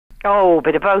Oh, a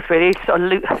bit of both, really. Sort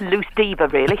of loose diva,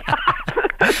 really.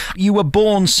 You were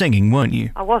born singing, weren't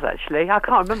you? I was, actually. I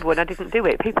can't remember when I didn't do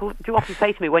it. People do often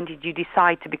say to me, when did you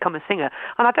decide to become a singer?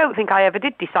 And I don't think I ever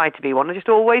did decide to be one. I just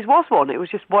always was one. It was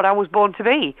just what I was born to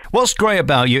be. What's great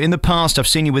about you, in the past I've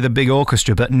seen you with a big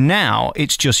orchestra, but now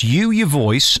it's just you, your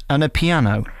voice, and a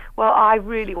piano. Well, I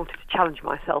really wanted to challenge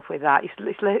myself with that.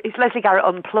 It's Lesley Garrett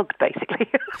unplugged, basically,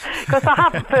 because I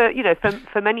have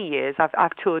for many years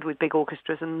I've toured with big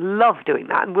orchestras and love doing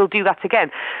that, and we'll do that again.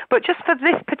 But just for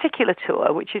this particular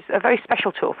tour, which is a very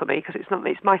special tour for me, because it's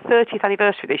my 30th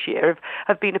anniversary this year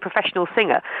of being a professional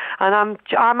singer, and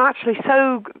I'm actually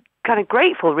so kind of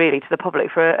grateful, really, to the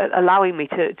public for allowing me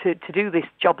to do this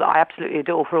job that I absolutely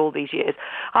adore for all these years.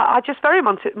 I just very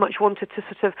much wanted to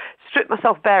sort of strip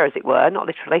myself bare, as it were, not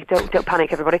literally, don't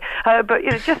panic, everybody, but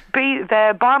just be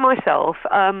there by myself,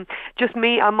 just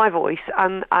me and my voice,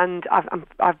 and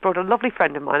I've brought a lovely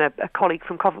friend of mine, a colleague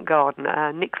from Covent Garden,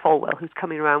 Nick Folwell, who's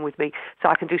coming around with me, so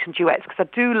I can do some duets, because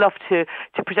I do love to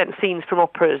present scenes from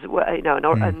operas,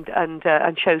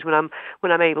 and shows when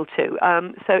I'm able to.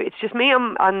 So it's just me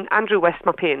and Andrew West,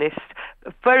 my pianist,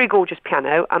 a very gorgeous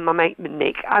piano, and my mate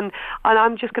Nick, and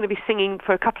I'm just going to be singing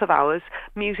for a couple of hours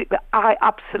music that I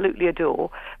absolutely adore.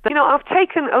 But, I've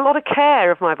taken a lot of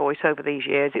care of my voice over these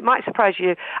years. It might surprise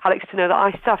you, Alex, to know that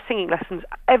I still have singing lessons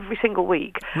every single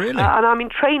week. Really? And I'm in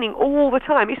training all the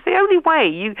time. It's the only way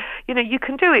you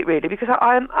can do it, really, because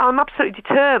I'm absolutely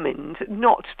determined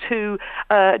not to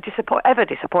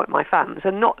disappoint my fans,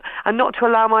 and not to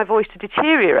allow my voice to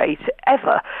deteriorate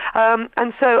ever. And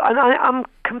I'm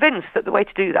convinced that the way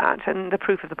to do that, and the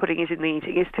proof of the pudding is in the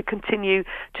eating, is to continue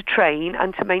to train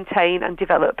and to maintain and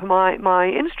develop my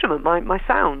instrument, my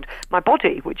sound, my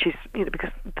body, which is,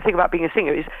 because the thing about being a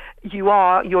singer is you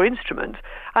are your instrument.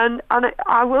 And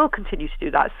I will continue to do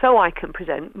that, so I can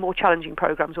present more challenging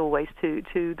programmes always to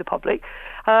the public.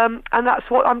 And that's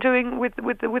what I'm doing with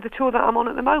the tour that I'm on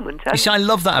at the moment. You see, I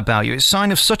love that about you. It's a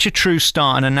sign of such a true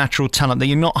star and a natural talent that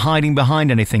you're not hiding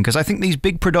behind anything. Because I think these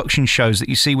big production shows that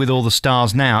you see with all the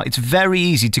stars now, it's very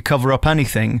easy to cover up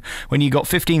anything when you've got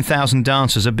 15,000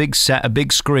 dancers, a big set, a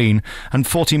big screen, and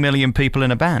 40 million people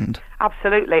in a band.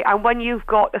 Absolutely, and when you've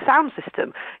got a sound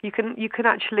system, you can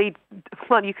actually,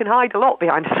 you can hide a lot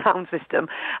behind a sound system.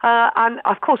 And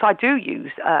of course, I do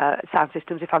use sound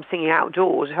systems if I'm singing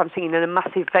outdoors, if I'm singing in a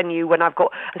massive venue when I've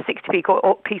got a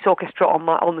 60-piece orchestra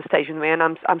on the stage with me, and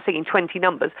I'm singing 20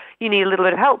 numbers. You need a little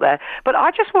bit of help there. But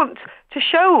I just want to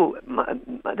show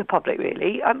the public,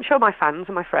 really, show my fans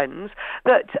and my friends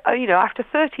that after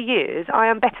 30 years, I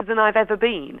am better than I've ever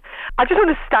been. I just want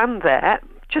to stand there,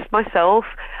 just myself,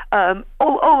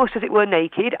 almost as it were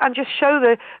naked, and just show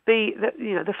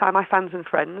my fans and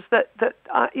friends that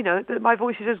my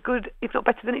voice is as good, if not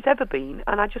better, than it's ever been.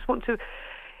 And I just want to,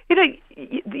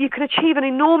 you can achieve an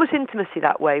enormous intimacy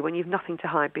that way when you've nothing to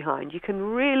hide behind. You can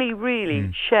really,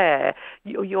 really share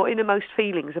your innermost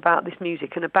feelings about this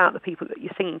music and about the people that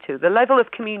you're singing to. The level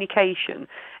of communication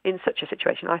in such a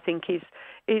situation, I think, is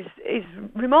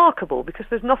remarkable, because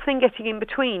there's nothing getting in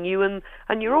between you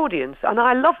and your audience, and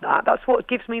I love that. That's what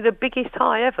gives me the biggest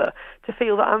high ever, to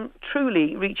feel that I'm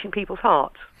truly reaching people's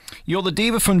hearts. You're the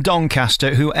diva from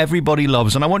Doncaster who everybody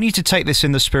loves, and I want you to take this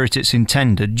in the spirit it's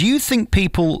intended. Do you think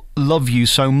people love you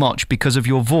so much because of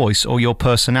your voice or your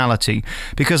personality?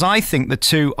 Because I think the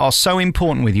two are so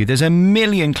important with you. There's a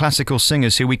million classical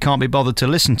singers who we can't be bothered to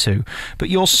listen to, but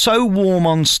you're so warm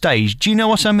on stage. Do you know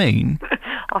what I mean?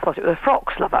 I thought it was a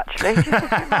Frocks, love, actually.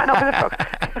 It might not be the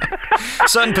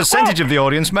Frocks. Certain percentage of the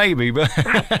audience, maybe. But no,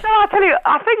 I tell you,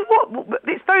 I think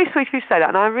it's very sweet of you to say that,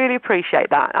 and I really appreciate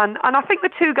that. And I think the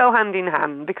two go hand in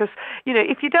hand, because,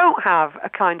 if you don't have a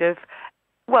kind of,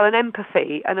 an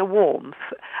empathy and a warmth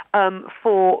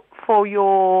for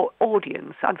your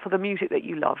audience and for the music that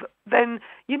you love, then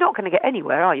you're not going to get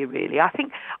anywhere, are you, really? I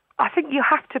think you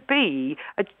have to be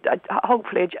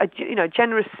hopefully a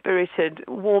generous-spirited,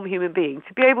 warm human being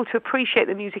to be able to appreciate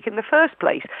the music in the first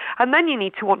place, and then you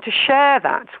need to want to share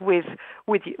that with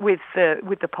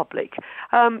the public.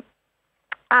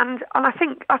 And I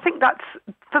think that's,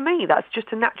 for me, that's just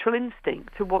a natural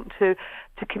instinct to want to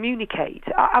communicate.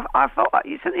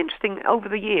 It's an interesting, over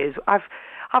the years,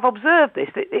 I've observed this.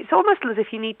 It's almost as if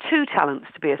you need two talents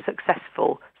to be a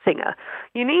successful singer.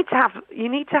 You need to have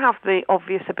the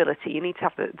obvious ability. You need to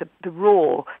have the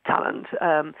raw talent.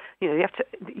 You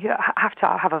have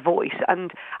to have a voice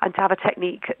and to have a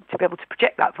technique to be able to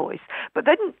project that voice. But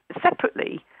then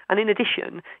separately, And in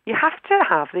addition, you have to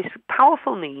have this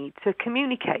powerful need to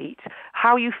communicate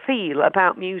how you feel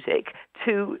about music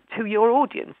to your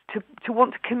audience, to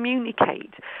want to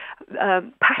communicate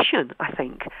passion, I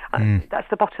think. That's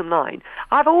the bottom line.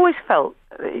 I've always felt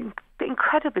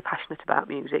incredibly passionate about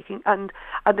music and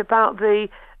about the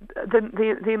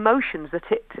emotions that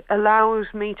it allows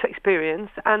me to experience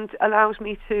and allows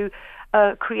me to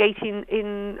create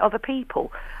in other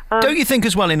people. Don't you think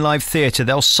as well in live theatre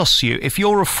they'll suss you if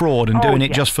you're a fraud and doing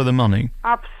it just for the money?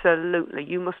 Absolutely.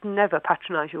 You must never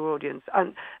patronise your audience.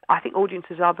 And I think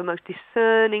audiences are the most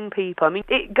discerning people. I mean,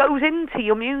 it goes into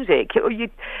your music.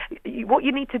 What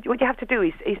you have to do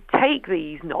is take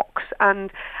these knocks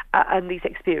and these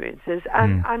experiences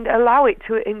and allow it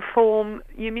to inform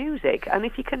your music. And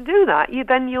if you can do that,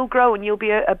 then you'll grow and you'll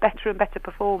be a better and better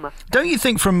performer. Don't you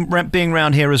think from being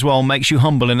around here as well makes you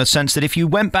humble in a sense that if you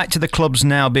went back to the clubs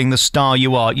now being the star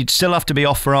you are, you'd still have to be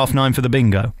off for 9:30 for the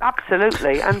bingo?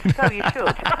 Absolutely, and so you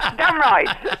should. Damn right.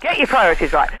 Get your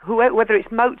priorities right. Whether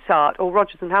it's Mozart or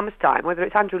Rodgers and Hammerstein, whether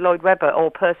it's Andrew Lloyd Webber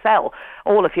or Purcell,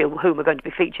 all of whom are going to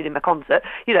be featured in my concert,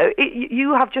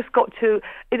 you have just got to,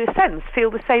 in a sense,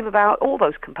 feel the same about all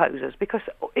those composers, because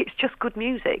it's just good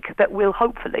music that will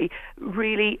hopefully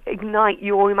really ignite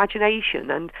your imagination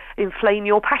and inflame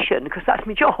your passion, because that's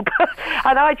my job.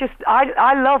 And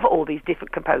I love all these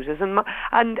different composers,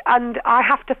 and I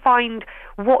have to find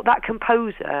what that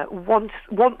composer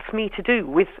wants me to do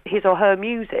with his or her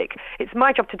music. It's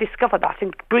my job to discover that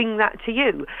and bring that to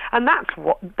you, and that's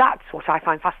what I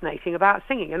find fascinating about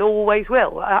singing, and always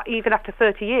will, even after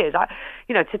 30 years.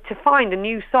 To find a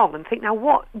new song and think, now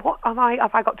what have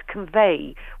I got to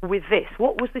convey with this?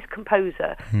 What was this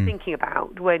composer thinking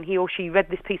about when he or she read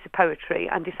this piece of poetry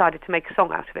and decided to make a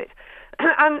song out of it?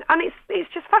 And it's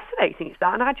just fascinating, it's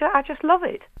that, and I just love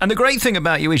it. And the great thing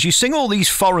about you is you sing all these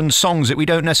foreign songs that we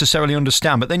don't necessarily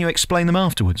understand, but then you explain them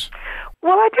afterwards.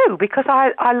 Well, I do, because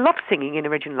I love singing in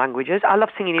original languages. I love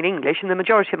singing in English, and the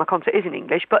majority of my concert is in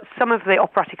English, but some of the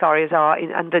operatic arias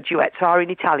and the duets are in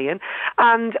Italian,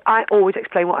 and I always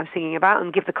explain what I'm singing about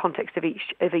and give the context of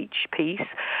each piece.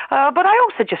 But I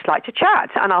also just like to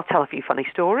chat, and I'll tell a few funny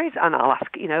stories, and I'll ask,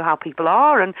 how people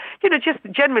are, and, just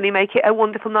generally make it a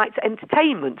wonderful night's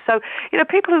entertainment. So,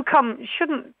 people who come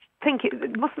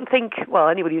mustn't think, well,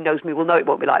 anybody who knows me will know it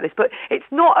won't be like this, but it's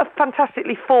not a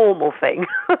fantastically formal thing,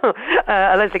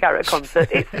 a Lesley Garrett concert.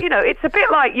 It's a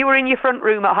bit like you were in your front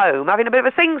room at home having a bit of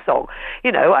a sing-song,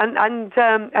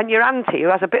 and your auntie, who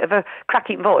has a bit of a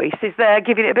cracking voice, is there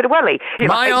giving it a bit of welly.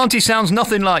 My auntie sounds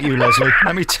nothing like you, Lesley.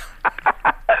 Let me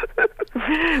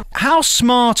How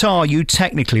smart are you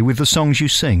technically with the songs you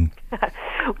sing?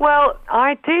 Well,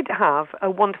 I did have a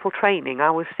wonderful training. I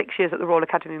was 6 years at the Royal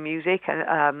Academy of Music,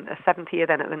 a 7th year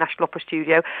then at the National Opera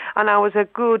Studio, and I was a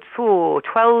good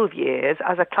 12 years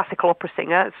as a classical opera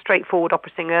singer, straightforward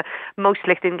opera singer,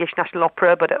 mostly at English National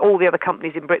Opera, but at all the other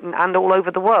companies in Britain and all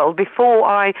over the world, before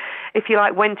I, if you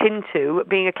like, went into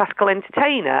being a classical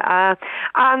entertainer.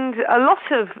 And a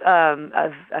lot of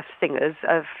singers,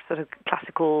 of sort of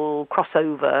classical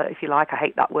crossover, if you like, I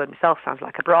hate that word myself, sounds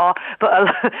like a bra, but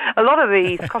a lot of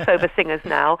these crossover singers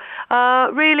now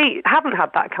really haven't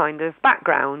had that kind of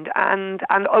background and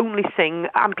only sing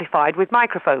amplified with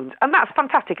microphones, and that's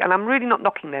fantastic, and I'm really not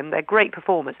knocking them. They're great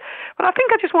performers, but I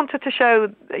think I just wanted to show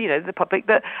the public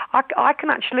that I can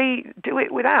actually do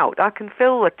it without. I can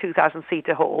fill a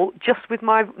 2,000-seater hall just with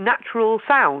my natural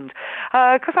sound,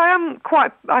 because I am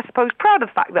quite, I suppose, proud of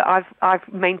the fact that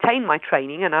I've maintained my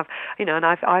training, and I've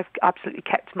absolutely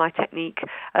kept my technique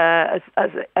as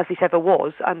it ever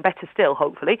was, and better still,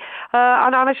 hopefully.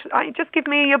 And it just gives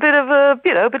me a bit of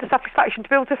satisfaction to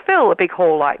be able to fill a big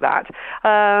hall like that,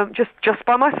 just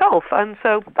by myself. And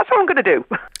so that's what I'm going to do.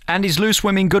 And is loose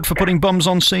women good for putting bums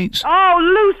on seats?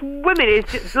 Oh, loose women is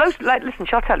listen,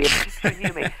 shall I tell you? Between you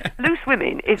and me, loose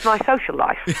women is my social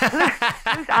life.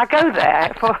 I go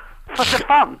there for the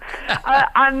fun,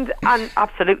 and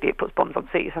absolutely it puts bums on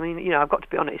seats. I mean, I've got to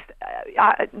be honest.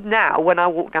 Now, when I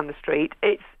walk down the street,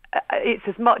 it's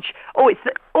as much,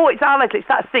 it's our Lesley, it's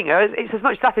that singer, it's as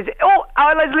much that as,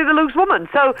 our Lesley the loose woman.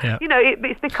 So, yeah.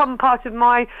 It's become part of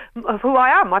who I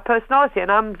am, my personality,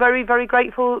 and I'm very, very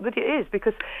grateful that it is,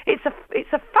 because it's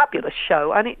a fabulous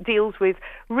show, and it deals with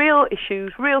real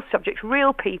issues, real subjects,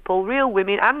 real people, real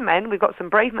women and men. We've got some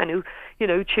brave men who,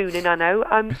 tune in, I know,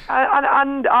 and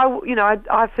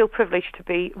I feel privileged to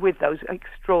be with those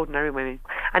extraordinary women.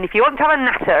 And if you want to have a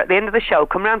natter at the end of the show,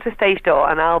 come round to the stage door,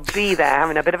 and I'll be there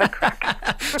having a bit of a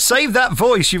crack. Save that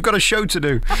voice, you've got a show to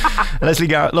do. Lesley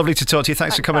Garrett, lovely to talk to you.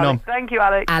 Thanks for coming Alex. on. Thank you,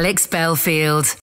 Alex. Alex Belfield.